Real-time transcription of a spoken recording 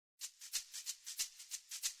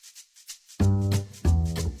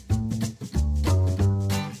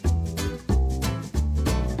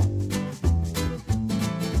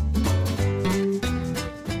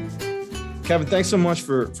Kevin, thanks so much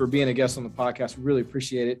for being a guest on the podcast. We really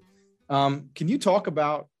appreciate it. Can you talk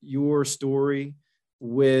about your story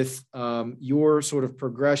with your sort of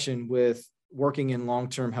progression with working in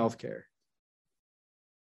long-term healthcare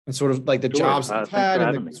and sort of like the jobs that you've had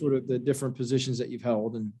and the sort of the different positions that you've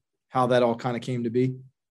held and how that all kind of came to be?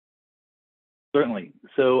 Certainly.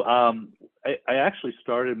 So I actually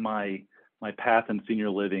started my path in senior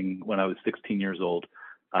living when I was 16 years old.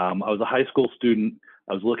 I was a high school student.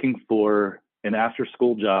 I was looking for an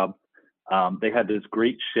after-school job. They had this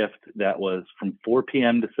great shift that was from 4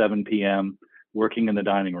 p.m. to 7 p.m. working in the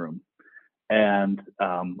dining room. And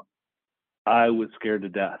I was scared to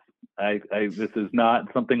death. This is not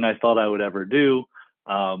something I thought I would ever do.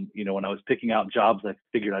 When I was picking out jobs, I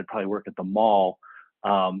figured I'd probably work at the mall.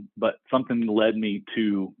 But something led me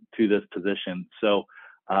to this position. So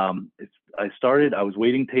I was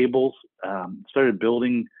waiting tables, started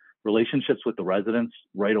building relationships with the residents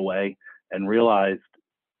right away, and realized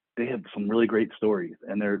they have some really great stories,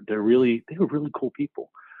 and they were really cool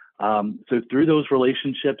people. So through those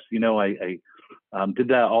relationships, I did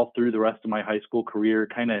that all through the rest of my high school career,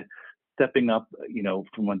 kind of stepping up,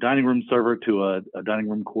 from a dining room server to a dining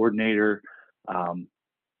room coordinator.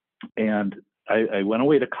 And I went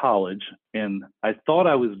away to college, and I thought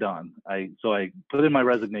I was done. So I put in my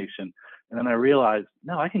resignation, and then I realized,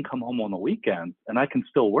 no, I can come home on the weekends and I can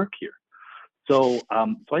still work here. So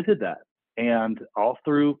I did that. And all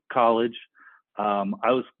through college, I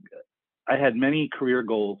had many career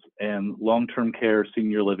goals, and long-term care,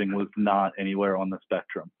 senior living was not anywhere on the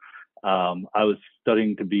spectrum. I was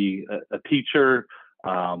studying to be a teacher.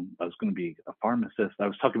 I was going to be a pharmacist. I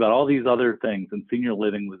was talking about all these other things, and senior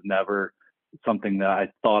living was never something that I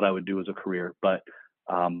thought I would do as a career, but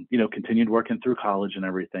continued working through college and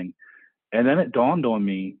everything. And then it dawned on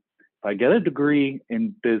me, if I get a degree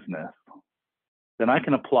in business, then I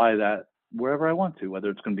can apply that wherever I want to, whether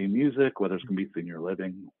it's going to be music, whether it's going to be senior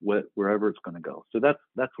living, wherever it's going to go. So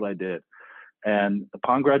that's what I did. And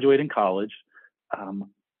upon graduating college,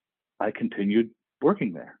 I continued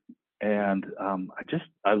working there, and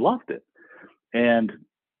I loved it. And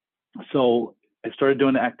so I started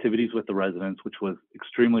doing activities with the residents, which was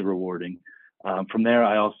extremely rewarding. From there,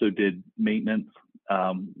 I also did maintenance,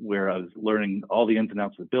 where I was learning all the ins and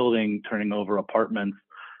outs of the building, turning over apartments.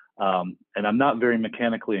 And I'm not very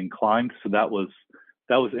mechanically inclined, so that was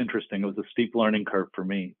interesting. It was a steep learning curve for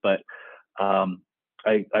me, but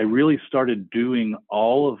I really started doing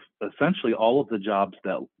essentially all of the jobs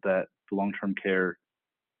that long-term care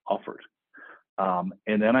offered.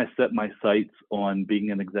 And then I set my sights on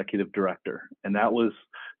being an executive director, and that was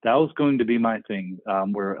going to be my thing,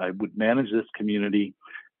 where I would manage this community.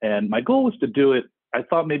 And my goal was to do it, I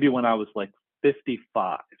thought maybe when I was like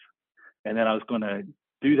 55, and then I was going to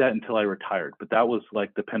do that until I retired. But that was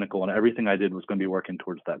like the pinnacle, and everything I did was going to be working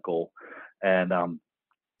towards that goal. And I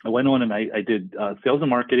went on and I did sales and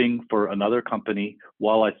marketing for another company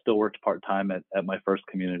while I still worked part-time at my first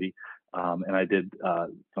community. And I did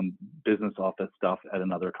some business office stuff at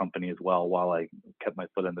another company as well while I kept my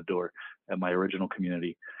foot in the door at my original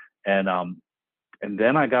community. And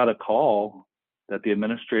then I got a call that the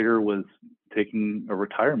administrator was taking a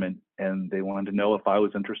retirement, and they wanted to know if I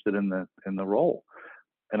was interested in the role.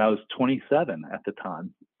 And I was 27 at the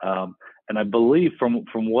time. And I believe from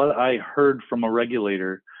what I heard from a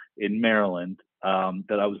regulator in Maryland,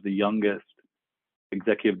 that I was the youngest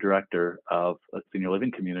executive director of a senior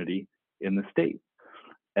living community in the state,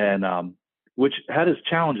 and which had its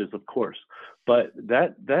challenges, of course, but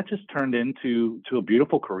that just turned into a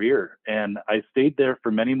beautiful career. And I stayed there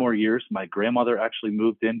for many more years. My grandmother actually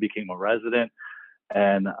moved in, became a resident,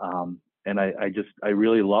 and I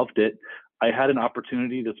really loved it. I had an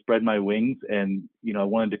opportunity to spread my wings, and I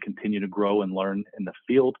wanted to continue to grow and learn in the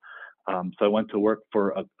field. So I went to work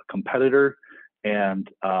for a competitor, and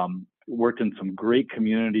worked in some great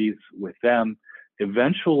communities with them.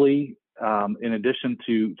 Eventually, in addition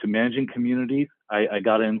to managing communities, I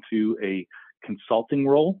got into a consulting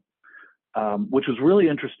role, which was really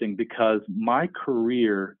interesting because my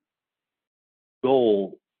career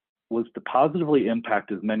goal was to positively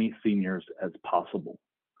impact as many seniors as possible.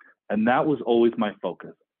 And that was always my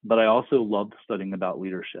focus. But I also loved studying about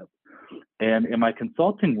leadership. And in my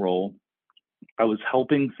consulting role, I was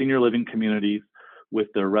helping senior living communities with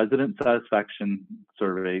their resident satisfaction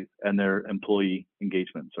surveys and their employee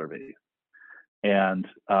engagement surveys, and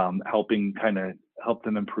helping help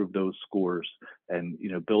them improve those scores and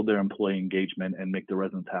build their employee engagement and make the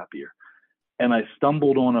residents happier. And I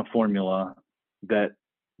stumbled on a formula that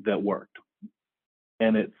worked.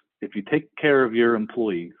 And it's, if you take care of your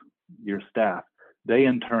employees, your staff, they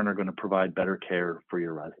in turn are going to provide better care for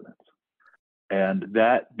your residents. And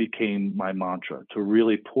that became my mantra, to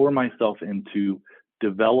really pour myself into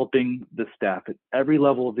developing the staff at every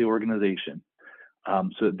level of the organization, so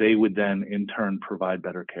that they would then in turn provide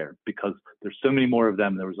better care, because there's so many more of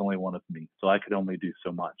them. There was only one of me, so I could only do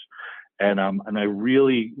so much. And I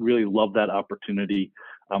really, really loved that opportunity.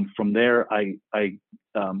 From there, I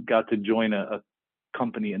got to join a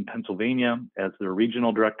company in Pennsylvania as their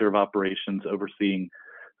regional director of operations, overseeing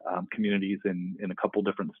communities in a couple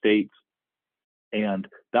different states. And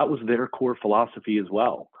that was their core philosophy as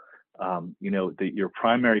well. That your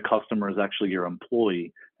primary customer is actually your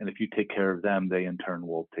employee, and if you take care of them, they in turn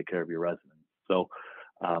will take care of your residents. So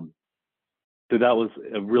that was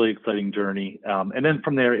a really exciting journey. And then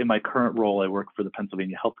from there, in my current role, I work for the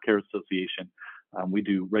Pennsylvania Healthcare Association. We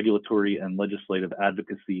do regulatory and legislative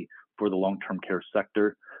advocacy for the long-term care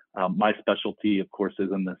sector. My specialty, of course,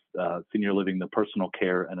 is in this senior living, the personal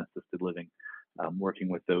care and assisted living, working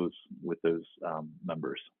with those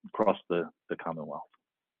members across the Commonwealth.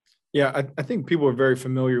 Yeah, I think people are very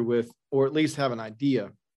familiar with, or at least have an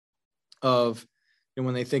idea of,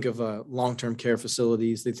 when they think of long-term care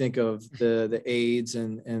facilities, they think of the aides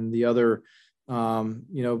and the other,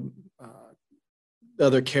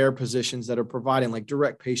 other care positions that are providing like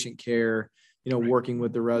direct patient care, working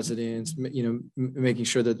with the residents, making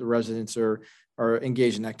sure that the residents are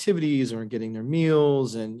engaged in activities or getting their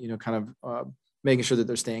meals, and, kind of making sure that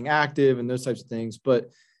they're staying active and those types of things. But,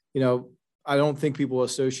 I don't think people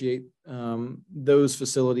associate those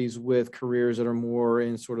facilities with careers that are more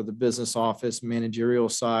in sort of the business office managerial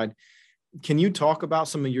side. Can you talk about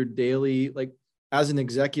some of your daily, like as an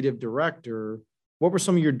executive director, what were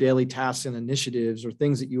some of your daily tasks and initiatives or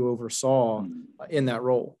things that you oversaw in that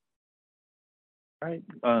role? All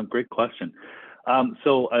right. Great question.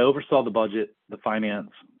 So I oversaw the budget, the finance.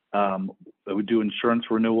 I would do insurance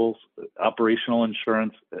renewals, operational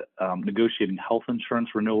insurance, negotiating health insurance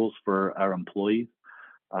renewals for our employees,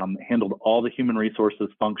 handled all the human resources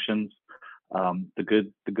functions, the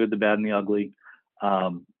good, the bad, and the ugly,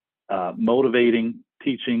 motivating,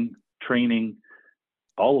 teaching, training,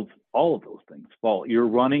 all of those things. Well,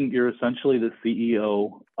 you're essentially the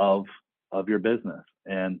CEO of your business.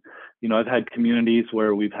 And, I've had communities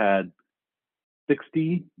where we've had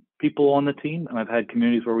 60 people on the team, and I've had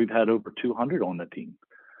communities where we've had over 200 on the team,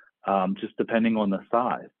 just depending on the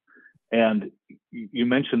size. And you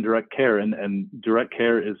mentioned direct care, and direct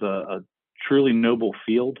care is a truly noble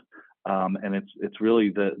field, and it's really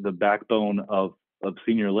the backbone of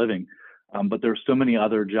senior living. But there's so many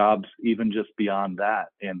other jobs even just beyond that.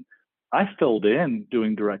 And I filled in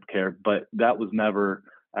doing direct care, but that was never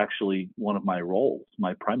actually one of my roles,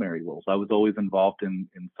 my primary roles. I was always involved in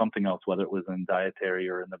something else, whether it was in dietary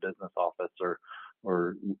or in the business office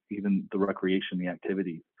or even the recreation, the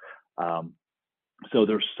activities. So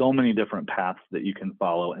there's so many different paths that you can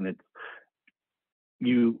follow. And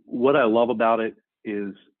what I love about it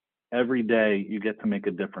is every day you get to make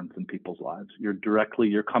a difference in people's lives.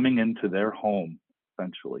 You're coming into their home,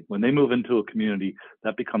 essentially. When they move into a community,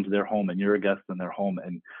 that becomes their home, and you're a guest in their home,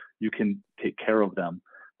 and you can take care of them.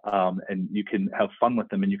 And you can have fun with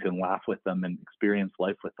them, and you can laugh with them and experience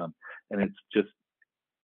life with them. And it's just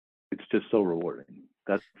so rewarding.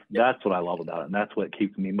 That's what I love about it. And that's what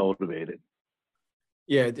keeps me motivated.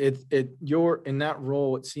 Yeah. You're in that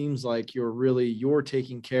role. It seems like you're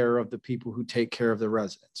taking care of the people who take care of the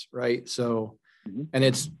residents. Right. So,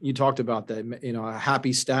 and you talked about that, a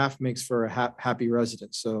happy staff makes for a happy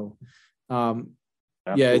resident. So, so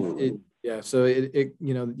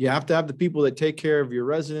you have to have the people that take care of your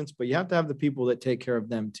residents, but you have to have the people that take care of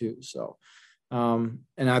them too. So, and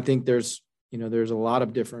I think there's a lot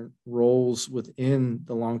of different roles within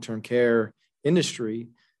the long-term care industry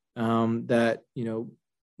that,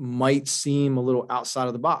 might seem a little outside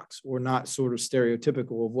of the box or not sort of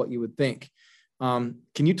stereotypical of what you would think. Can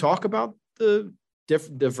you talk about the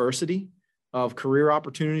diversity of career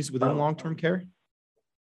opportunities within long-term care?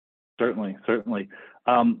 Certainly.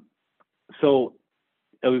 So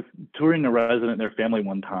I was touring a resident and their family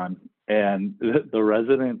one time, and the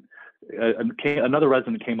resident, another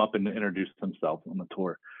resident came up and introduced themselves on the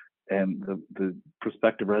tour. And the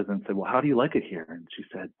prospective resident said, "Well, how do you like it here?" And she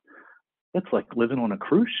said, "It's like living on a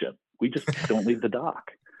cruise ship. We just don't leave the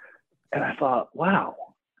dock." And I thought, wow,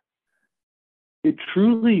 it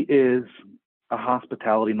truly is a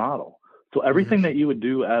hospitality model. So everything that you would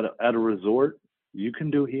do at a resort, you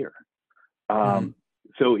can do here.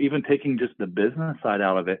 So even taking just the business side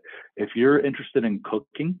out of it, if you're interested in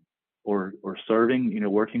cooking or serving,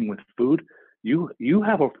 working with food, you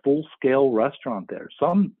have a full scale restaurant there.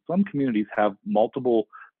 Some communities have multiple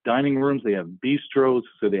dining rooms. They have bistros,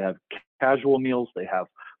 so they have casual meals. They have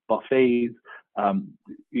buffets. Um,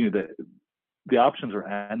 the options are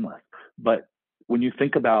endless. But when you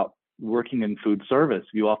think about working in food service,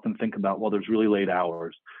 you often think about, well, there's really late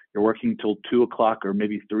hours. You're working till 2 o'clock or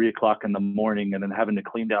maybe 3 o'clock in the morning, and then having to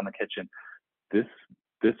clean down the kitchen.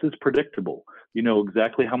 This is predictable. You know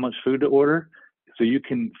exactly how much food to order, so you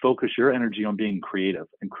can focus your energy on being creative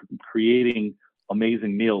and creating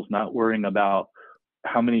amazing meals, not worrying about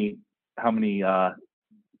how many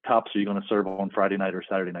tops are you going to serve on Friday night or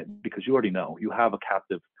Saturday night, because you already know you have a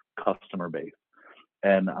captive customer base.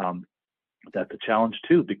 And that's a challenge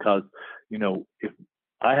too, because, you know, if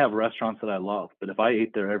I have restaurants that I love, but if I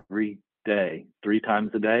ate there every day, 3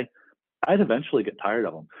 times a day, I'd eventually get tired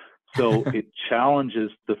of them. So it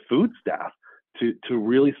challenges the food staff to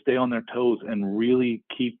really stay on their toes and really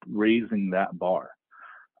keep raising that bar.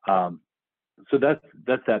 So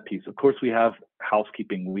that's that piece. Of course, we have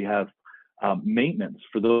housekeeping, we have maintenance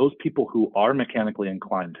for those people who are mechanically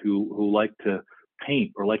inclined, who like to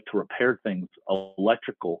paint or like to repair things,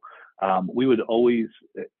 electrical. We would always,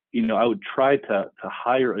 you know, I would try to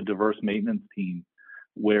hire a diverse maintenance team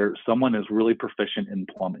where someone is really proficient in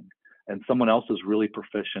plumbing and someone else is really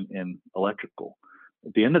proficient in electrical.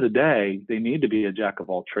 At the end of the day, they need to be a jack of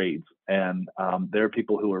all trades. And there are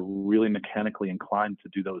people who are really mechanically inclined to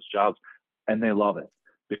do those jobs, and they love it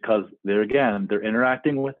because they're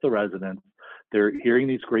interacting with the residents. They're hearing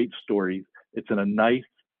these great stories. It's in a nice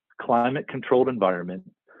climate controlled environment.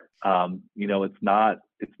 You know, it's not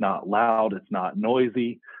loud. It's not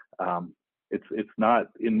noisy. It's not,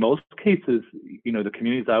 in most cases, you know, the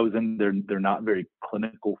communities I was in, they're not very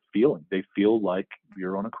clinical feeling. They feel like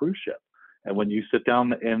you're on a cruise ship. And when you sit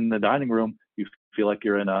down in the dining room, you feel like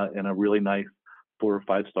you're in a really nice 4 or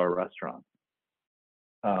 5 star restaurant.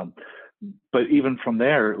 But even from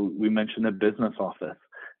there, we mentioned the business office.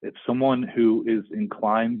 It's someone who is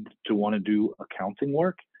inclined to want to do accounting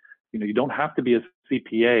work. You know, you don't have to be a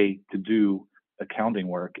CPA to do accounting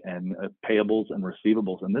work and payables and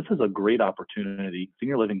receivables. And this is a great opportunity.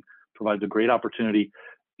 Senior living provides a great opportunity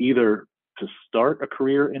either to start a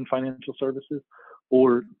career in financial services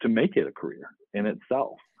or to make it a career in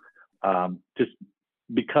itself. Just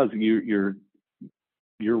because you're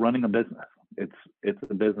running a business. It's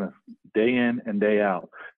a business day in and day out.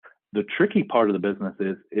 The tricky part of the business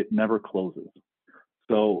is it never closes.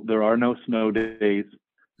 So there are no snow days.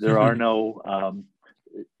 There are no,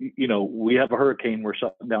 you know, we have a hurricane, we're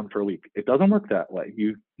shut down for a week. It doesn't work that way.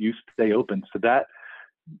 You stay open. So that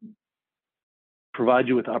provides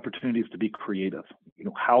you with opportunities to be creative. You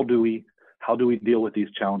know, how do we deal with these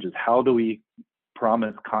challenges? How do we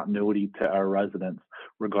promise continuity to our residents,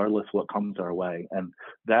 regardless what comes our way? And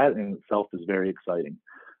that in itself is very exciting.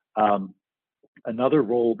 Another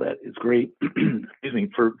role that is great, excuse me,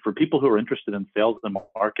 for people who are interested in sales and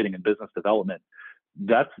marketing and business development,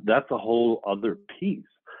 that's a whole other piece.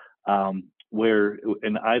 Where,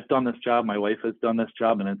 and I've done this job, my wife has done this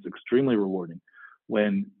job, and it's extremely rewarding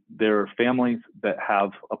when there are families that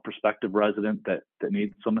have a prospective resident that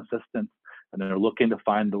needs some assistance, and they're looking to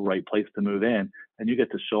find the right place to move in, and you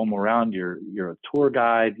get to show them around. You're a tour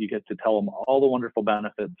guide. You get to tell them all the wonderful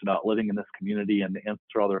benefits about living in this community and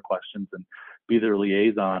answer all their questions and be their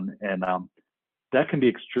liaison. And that can be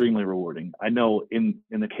extremely rewarding. I know in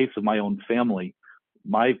the case of my own family,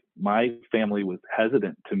 my family was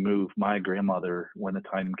hesitant to move my grandmother when the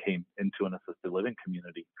time came into an assisted living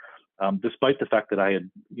community, despite the fact that I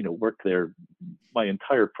had, you know, worked there my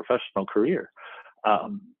entire professional career.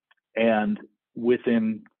 And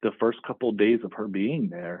within the first couple of days of her being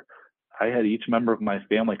there, I had each member of my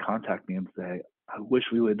family contact me and say, "I wish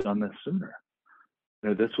we would have done this sooner. You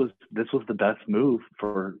know, this was the best move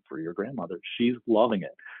for your grandmother. She's loving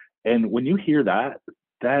it." And when you hear that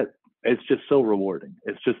it's just so rewarding.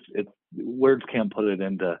 It's words can't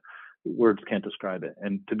describe it.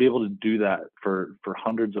 And to be able to do that for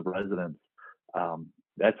hundreds of residents,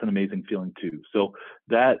 that's an amazing feeling too. So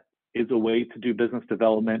that is a way to do business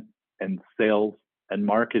development and sales and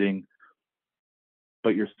marketing,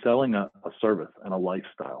 but you're selling a service and a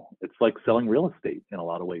lifestyle. It's like selling real estate in a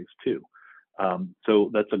lot of ways too. So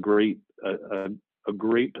that's a great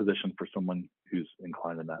position for someone who's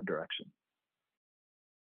inclined in that direction.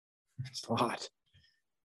 It's a lot.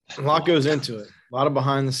 A lot goes into it. A lot of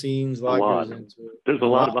behind the scenes. A lot goes into it. There's a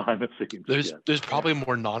lot of behind the scenes. There's probably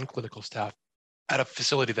more non-clinical staff at a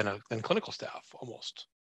facility than clinical staff, almost,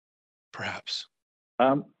 perhaps.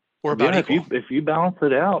 Or about equal. If you balance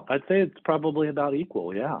it out, I'd say it's probably about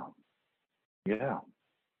equal. Yeah. Which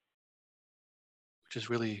is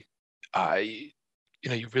really, you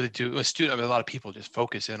know, you really do. A lot of people just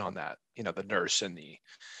focus in on that. You know, the nurse and the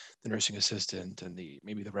nursing assistant and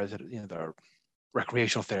maybe the resident, you know,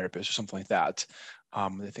 recreational therapist or something like that.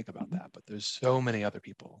 When they think about that, but there's so many other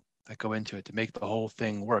people that go into it to make the whole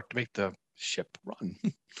thing work, to make the ship run.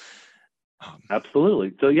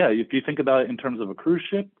 Absolutely. So yeah, if you think about it in terms of a cruise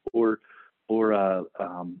ship or a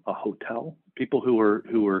hotel, people who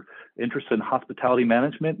are interested in hospitality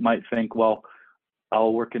management might think, well,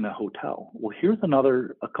 I'll work in a hotel. Well, here's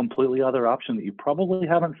a completely other option that you probably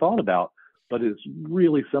haven't thought about, but is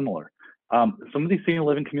really similar. Some of these senior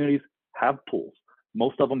living communities have pools.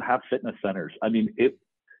 Most of them have fitness centers. I mean, it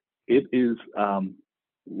is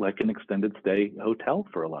like an extended stay hotel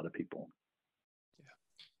for a lot of people. Yeah,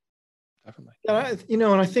 definitely.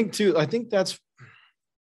 And I think too, I think that's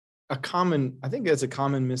a common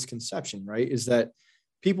misconception, right? Is that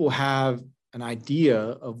people have an idea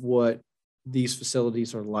of what these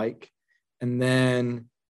facilities are like, and then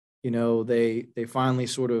they finally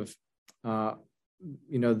sort of the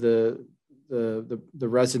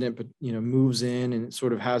resident moves in and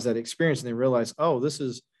sort of has that experience, and they realize, oh, this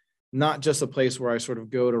is not just a place where I sort of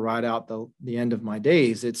go to ride out the end of my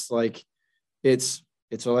days. It's like a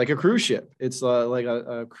cruise ship. It's like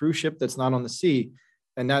a cruise ship that's not on the sea,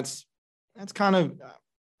 and that's kind of,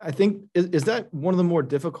 I think, is that one of the more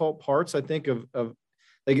difficult parts, I think, of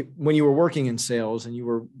like when you were working in sales and you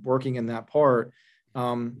were working in that part,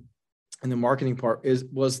 and the marketing part,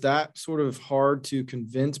 was that sort of hard to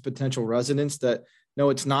convince potential residents that no,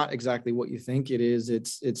 it's not exactly what you think it is.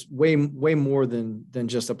 It's way more than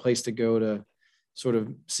just a place to go to sort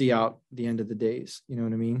of see out the end of the days. You know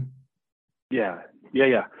what I mean? Yeah.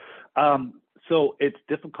 So it's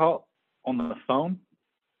difficult on the phone,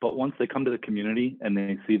 but once they come to the community and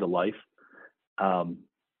they see the life,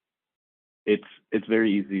 it's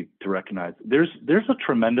very easy to recognize. There's a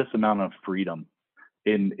tremendous amount of freedom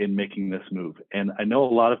in making this move. And I know a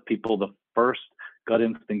lot of people, the first gut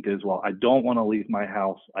instinct is, well, I don't want to leave my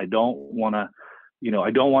house. I don't want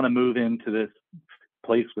to move into this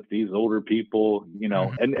place with these older people,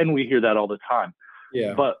 and we hear that all the time.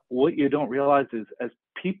 Yeah. But what you don't realize is, as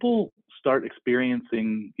people start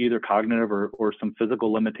experiencing either cognitive or some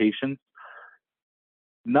physical limitations,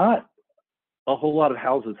 not a whole lot of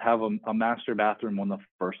houses have a master bathroom on the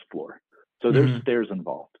first floor. So there's stairs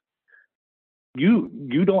involved.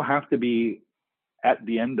 You don't have to be at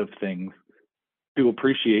the end of things to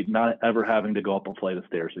appreciate not ever having to go up a flight of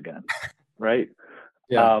stairs again, right?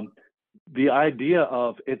 Yeah. The idea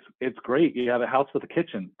of it's great, you have a house with a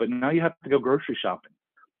kitchen, but now you have to go grocery shopping.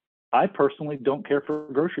 I personally don't care for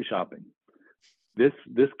grocery shopping. This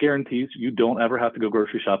guarantees you don't ever have to go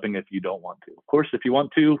grocery shopping if you don't want to. Of course, if you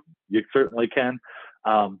want to, you certainly can.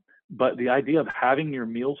 But the idea of having your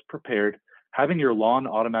meals prepared, having your lawn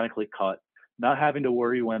automatically cut, not having to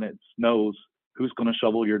worry when it snows who's going to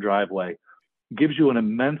shovel your driveway, gives you an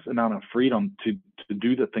immense amount of freedom to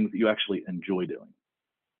do the things that you actually enjoy doing.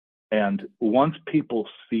 And once people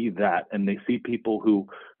see that, and they see people who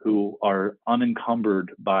are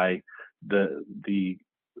unencumbered by the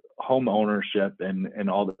home ownership and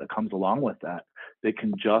all that comes along with that, they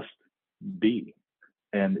can just be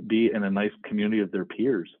in a nice community of their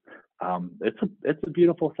peers. It's a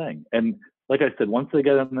beautiful thing. And like I said, once they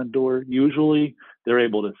get in the door, usually they're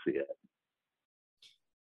able to see it.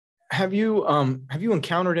 Have you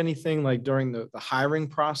encountered anything like during the hiring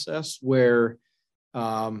process where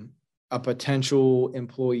a potential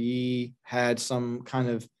employee had some kind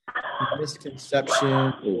of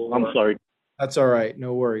misconception? I'm sorry. That's all right.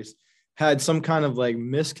 No worries. Had some kind of like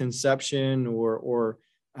misconception or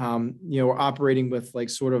operating with like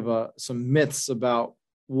sort of some myths about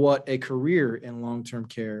what a career in long-term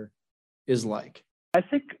care is like? I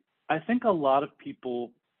think a lot of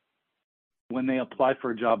people, when they apply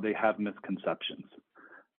for a job, they have misconceptions,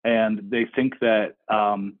 and they think that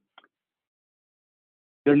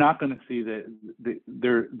they're not going to see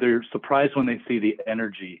they're surprised when they see the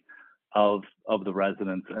energy of the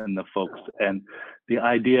residents and the folks, and the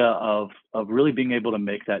idea of really being able to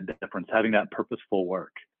make that difference, having that purposeful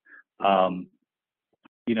work, being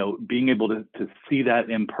able to see that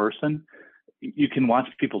in person. You can watch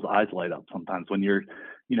people's eyes light up sometimes when you're,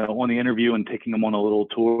 on the interview and taking them on a little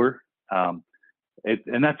tour. And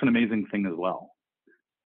that's an amazing thing as well.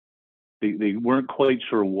 They weren't quite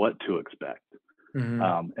sure what to expect.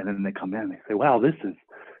 And then they come in and they say, wow, this is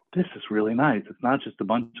really nice. It's not just a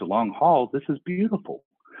bunch of long halls. This is beautiful.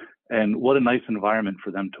 And what a nice environment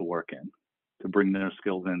for them to work in, to bring their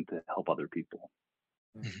skills in to help other people.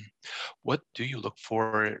 Mm-hmm. What do you look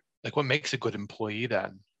for? Like, what makes a good employee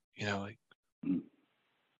then?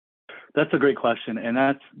 That's a great question, and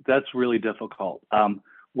that's really difficult.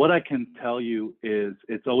 What I can tell you is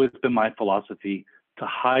it's always been my philosophy to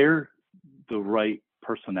hire the right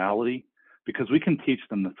personality because we can teach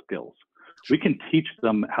them the skills. We can teach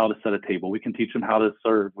them how to set a table. We can teach them how to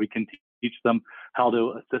serve. We can teach them how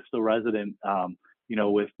to assist a resident,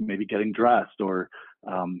 with maybe getting dressed, or,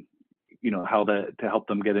 how to help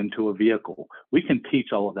them get into a vehicle. We can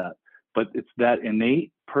teach all of that, but it's that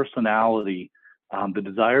innate personality, the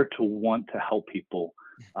desire to want to help people,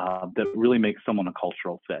 that really makes someone a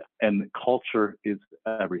cultural fit. And culture is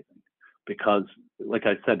everything, because, like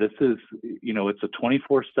I said, this is, it's a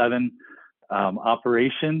 24/7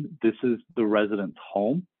 operation. This is the resident's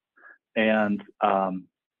home, and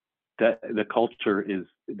that the culture is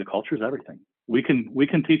everything. We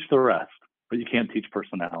can teach the rest, but you can't teach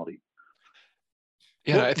personality.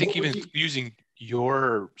 Yeah, I think even using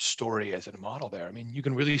your story as a model there, I mean, you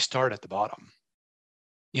can really start at the bottom,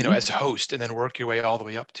 as a host, and then work your way all the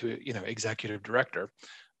way up to, executive director.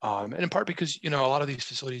 And in part because, a lot of these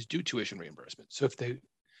facilities do tuition reimbursement. So if they,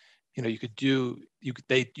 when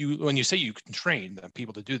you say you can train the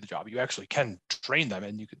people to do the job, you actually can train them,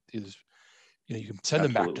 and you can send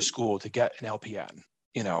them back to school to get an LPN,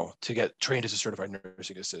 to get trained as a certified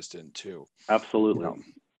nursing assistant too. Absolutely.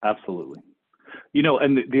 Absolutely.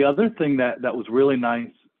 And the other thing that was really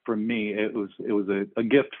nice for me, it was a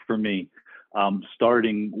gift for me,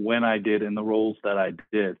 starting when I did in the roles that I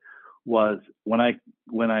did, was when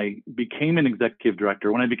I became an executive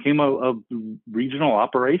director, when I became a regional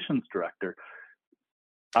operations director,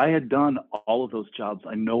 I had done all of those jobs.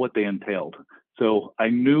 I know what they entailed. So I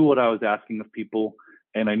knew what I was asking of people,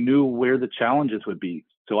 and I knew where the challenges would be.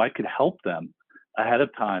 So I could help them ahead of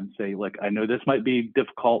time, say, like, I know this might be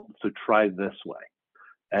difficult, so try this way.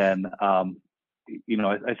 And,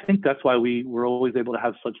 I think that's why we were always able to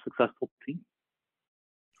have such successful teams.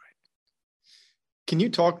 Can you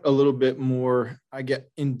talk a little bit more,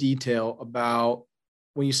 in detail about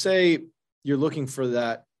when you say you're looking for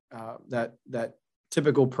that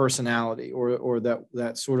typical personality, or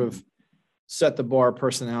that sort of set the bar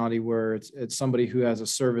personality, where it's somebody who has a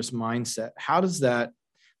service mindset? How does that,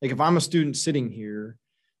 like, if I'm a student sitting here,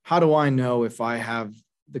 how do I know if I have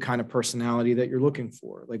the kind of personality that you're looking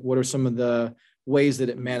for? Like, what are some of the ways that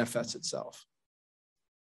it manifests itself?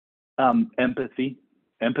 Empathy.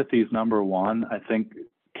 Empathy is number one. I think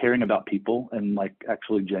caring about people, and like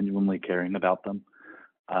actually genuinely caring about them.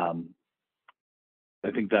 I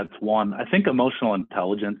think that's one. I think emotional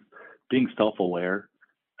intelligence, being self-aware,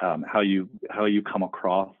 how you come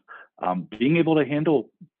across, being able to handle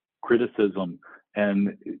criticism,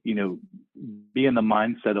 and be in the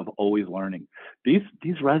mindset of always learning.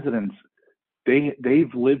 These residents,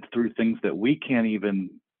 they've lived through things that we can't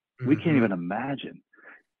even imagine,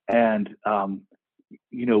 and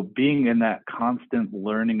being in that constant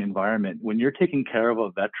learning environment. When you're taking care of a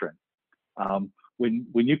veteran, when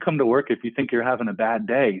you come to work, if you think you're having a bad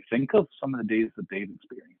day, think of some of the days that they've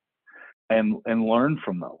experienced, and learn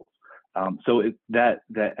from those. So that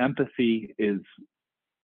empathy is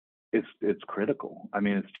it's critical. I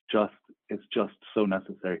mean, it's just so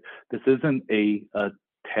necessary. This isn't a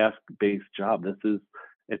task-based job.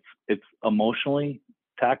 It's emotionally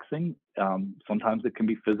taxing. Sometimes it can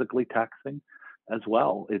be physically taxing as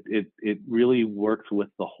well. It really works with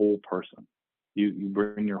the whole person. You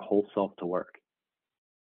bring your whole self to work.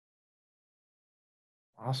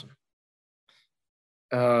 Awesome.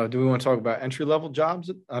 Do we want to talk about entry-level jobs?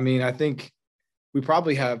 I mean, I think we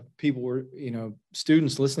probably have people,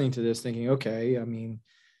 students listening to this thinking, okay, I mean,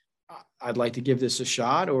 I'd like to give this a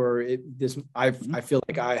shot, or I feel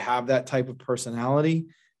like I have that type of personality.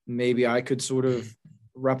 Maybe I could sort of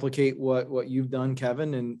replicate what you've done,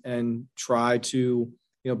 Kevin, and try to,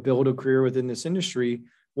 build a career within this industry.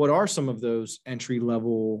 What are some of those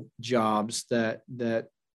entry-level jobs that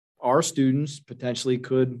our students potentially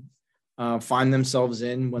could find themselves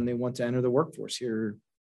in when they want to enter the workforce here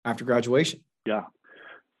after graduation? Yeah.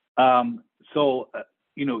 So,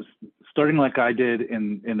 starting like I did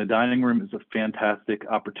in the dining room is a fantastic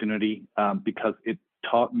opportunity, because it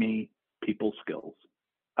taught me people skills.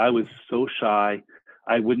 I was so shy.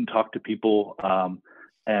 I wouldn't talk to people,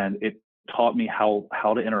 and it taught me how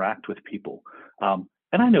to interact with people.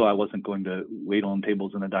 And I knew I wasn't going to wait on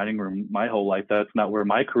tables in a dining room my whole life. That's not where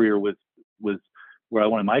my career was where I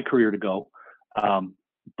wanted my career to go.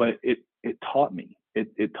 But it taught me.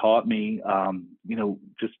 It taught me,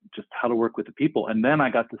 just how to work with the people. And then I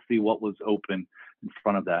got to see what was open in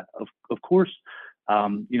front of that. Of course,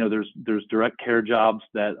 there's direct care jobs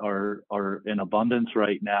that are in abundance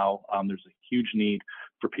right now. There's a huge need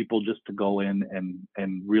for people just to go in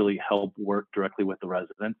and really help work directly with the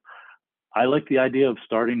residents. I like the idea of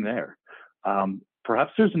starting there.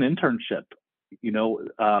 Perhaps there's an internship.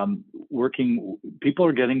 People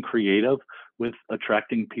are getting creative with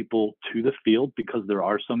attracting people to the field because there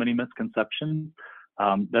are so many misconceptions.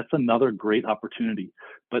 That's another great opportunity.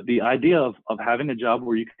 But the idea of having a job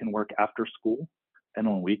where you can work after school and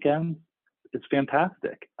on weekends, it's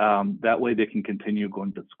fantastic. That way they can continue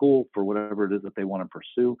going to school for whatever it is that they want to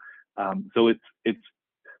pursue. So it's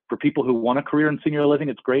for people who want a career in senior living,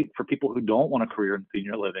 it's great. For people who don't want a career in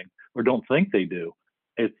senior living or don't think they do,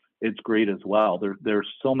 it's great as well. There's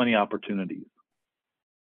so many opportunities.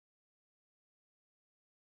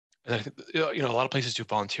 And I think, a lot of places do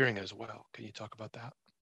volunteering as well. Can you talk about that?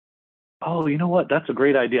 Oh, you know what? That's a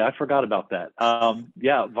great idea. I forgot about that.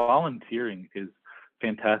 Yeah, volunteering is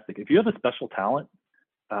fantastic. If you have a special talent,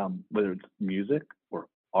 whether it's music or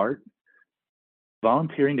art,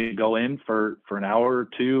 volunteering to go in for an hour or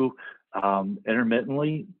two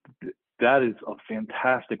intermittently, that is a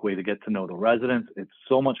fantastic way to get to know the residents. It's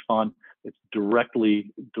so much fun. It's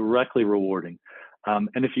directly rewarding.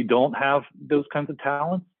 And if you don't have those kinds of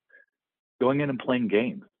talents, going in and playing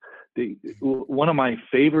games. One of my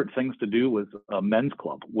favorite things to do was a men's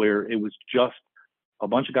club where it was just a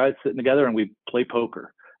bunch of guys sitting together and we'd play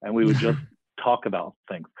poker and we would just talk about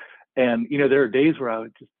things. And, there are days where I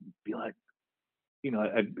would just be like,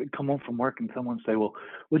 I'd come home from work and someone would say, well,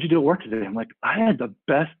 what'd you do at work today? I'm like, I had the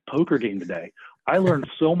best poker game today. I learned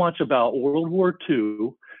so much about World War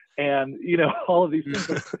II and, all of these things.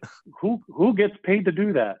 Like, who gets paid to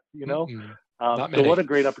do that? So what a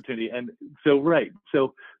great opportunity. And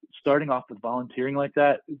so starting off with volunteering like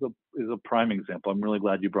that is a prime example. I'm really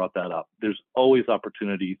glad you brought that up. There's always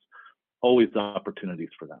opportunities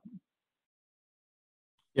for that.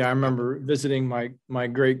 Yeah, I remember visiting my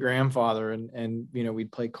great grandfather and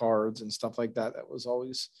we'd play cards and stuff like that. That was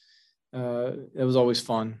always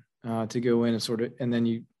fun to go in and then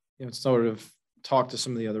you sort of talk to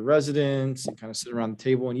some of the other residents and kind of sit around the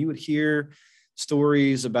table and you would hear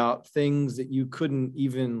stories about things that you couldn't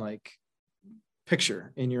even like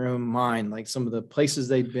picture in your own mind, like some of the places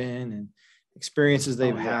they've been and experiences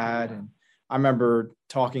they've had. And I remember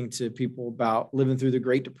talking to people about living through the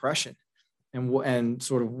Great Depression and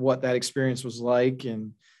sort of what that experience was like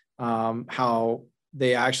and how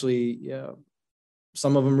they actually,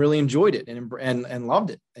 some of them really enjoyed it and loved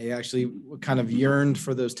it. They actually kind of yearned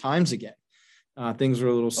for those times again. Things were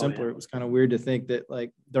a little simpler. It was kind of weird to think that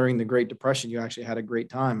like during the Great Depression, you actually had a great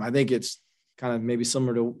time. I think it's kind of maybe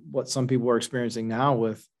similar to what some people are experiencing now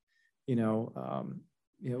with, with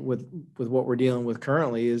what we're dealing with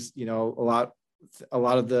currently is, a lot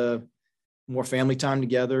of the more family time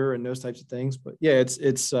together and those types of things. But yeah, it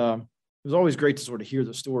was always great to sort of hear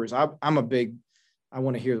the stories. I want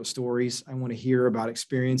to hear the stories. I want to hear about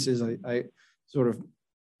experiences. I've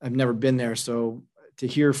never been there. So to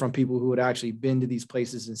hear from people who had actually been to these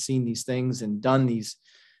places and seen these things and done these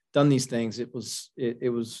things, it was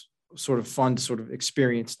sort of fun to sort of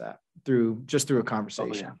experience that through a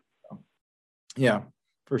conversation. Oh, yeah,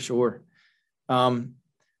 for sure.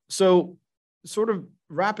 So sort of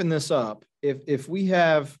wrapping this up, if we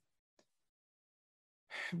have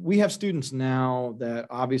students now that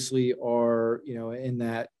obviously are, in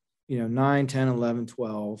that, 9, 10, 11,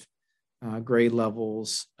 12 grade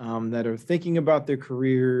levels that are thinking about their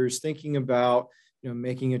careers, thinking about,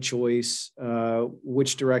 making a choice,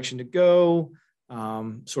 which direction to go,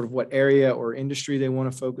 sort of what area or industry they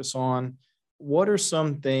want to focus on. What are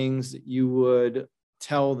some things that you would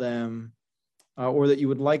tell them or that you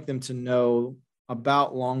would like them to know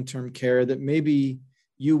about long-term care that maybe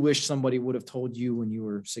you wish somebody would have told you when you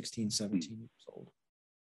were 16, 17 years old?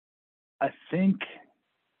 I think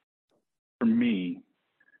for me,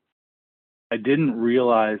 I didn't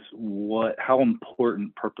realize how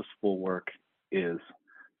important purposeful work is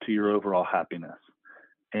to your overall happiness.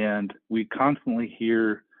 And we constantly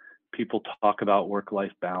hear people talk about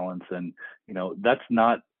work-life balance, and that's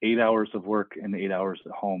not 8 hours of work and 8 hours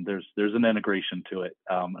at home. There's an integration to it.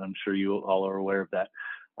 I'm sure you all are aware of that.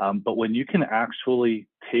 But when you can actually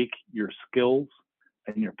take your skills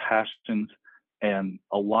and your passions and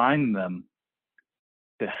align them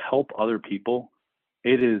to help other people,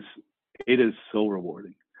 it is so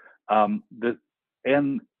rewarding. The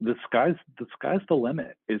sky's the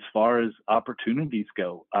limit as far as opportunities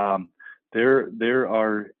go. There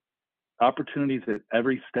are opportunities at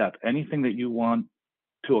every step. Anything that you want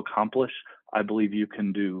to accomplish, I believe you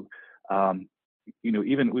can do.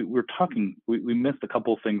 Even we missed a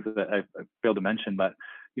couple of things that I failed to mention, but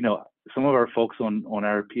some of our folks on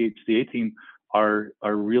our PHCA team are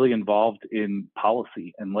really involved in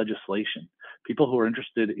policy and legislation. People who are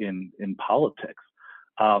interested in politics.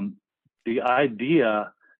 The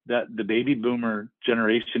idea that the baby boomer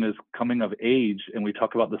generation is coming of age, and we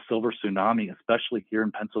talk about the silver tsunami, especially here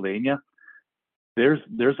in Pennsylvania,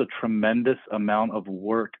 there's a tremendous amount of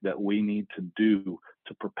work that we need to do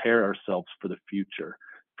to prepare ourselves for the future,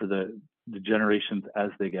 for the generations as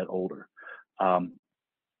they get older.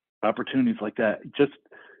 Opportunities like that. Just,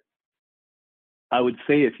 I would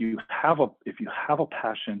say, if you have a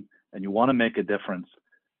passion and you want to make a difference,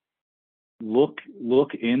 look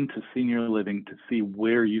into senior living to see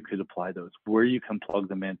where you could apply those, where you can plug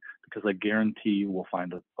them in, because I guarantee you will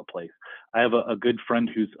find a place. I have a good friend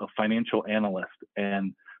who's a financial analyst,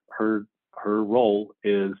 and her role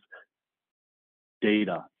is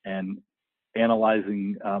data and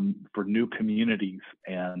analyzing for new communities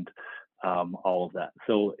and all of that.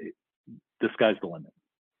 So the sky's the limit.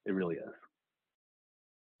 It really is.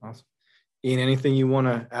 Awesome. Ian, anything you want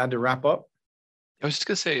to add to wrap up? I was just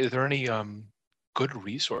going to say, is there any good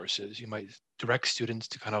resources you might direct students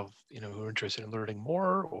to kind of, who are interested in learning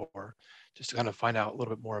more, or just to kind of find out a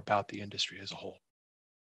little bit more about the industry as a whole?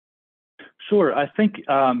 Sure. I think,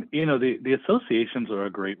 the associations are a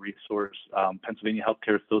great resource. Pennsylvania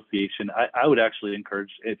Healthcare Association. I would actually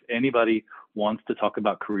encourage, if anybody wants to talk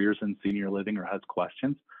about careers in senior living or has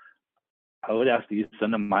questions, I would ask you to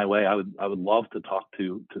send them my way. I would love to talk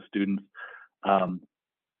to students.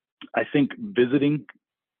 I think visiting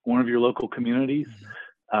one of your local communities,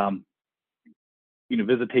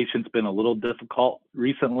 visitation's been a little difficult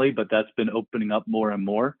recently, but that's been opening up more and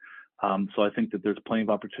more. So I think that there's plenty of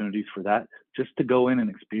opportunities for that, just to go in and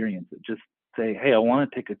experience it. Just say, hey, I want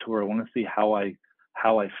to take a tour. I want to see how I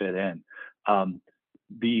fit in.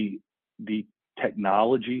 The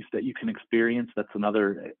technologies that you can experience, that's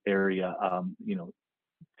another area,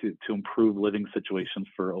 to improve living situations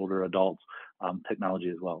for older adults, technology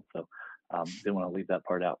as well. So didn't want to leave that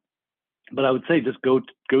part out. But I would say just go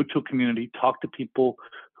to a community, talk to people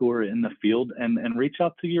who are in the field, and reach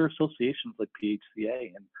out to your associations like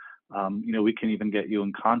PHCA. And we can even get you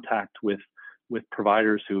in contact with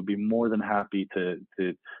providers who would be more than happy to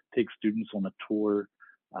take students on a tour,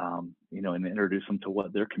 and introduce them to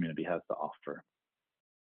what their community has to offer.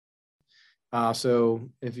 So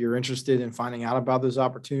if you're interested in finding out about those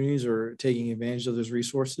opportunities or taking advantage of those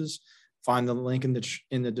resources, find the link in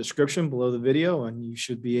the description below the video, and you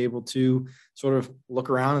should be able to sort of look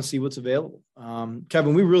around and see what's available.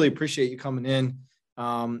 Kevin, we really appreciate you coming in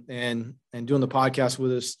and doing the podcast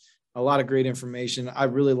with us. A lot of great information. I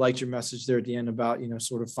really liked your message there at the end about,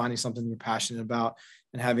 sort of finding something you're passionate about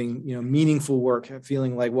and having, meaningful work,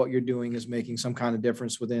 feeling like what you're doing is making some kind of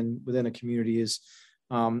difference within a community is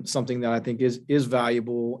something that I think is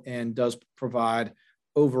valuable and does provide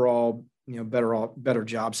overall, better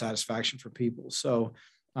job satisfaction for people. So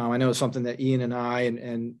I know it's something that Ian and I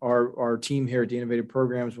and our team here at the Innovative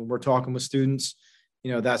Programs, when we're talking with students,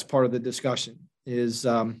 that's part of the discussion is,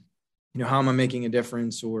 how am I making a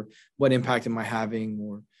difference, or what impact am I having,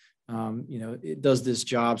 or, does this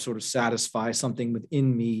job sort of satisfy something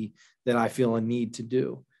within me that I feel a need to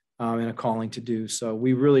do and a calling to do. So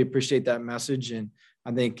we really appreciate that message. And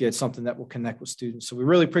I think it's something that will connect with students. So we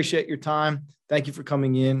really appreciate your time. Thank you for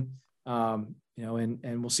coming in, and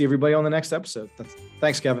we'll see everybody on the next episode.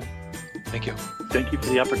 Thanks, Kevin. Thank you. Thank you for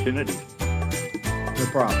the opportunity. No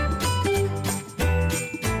problem.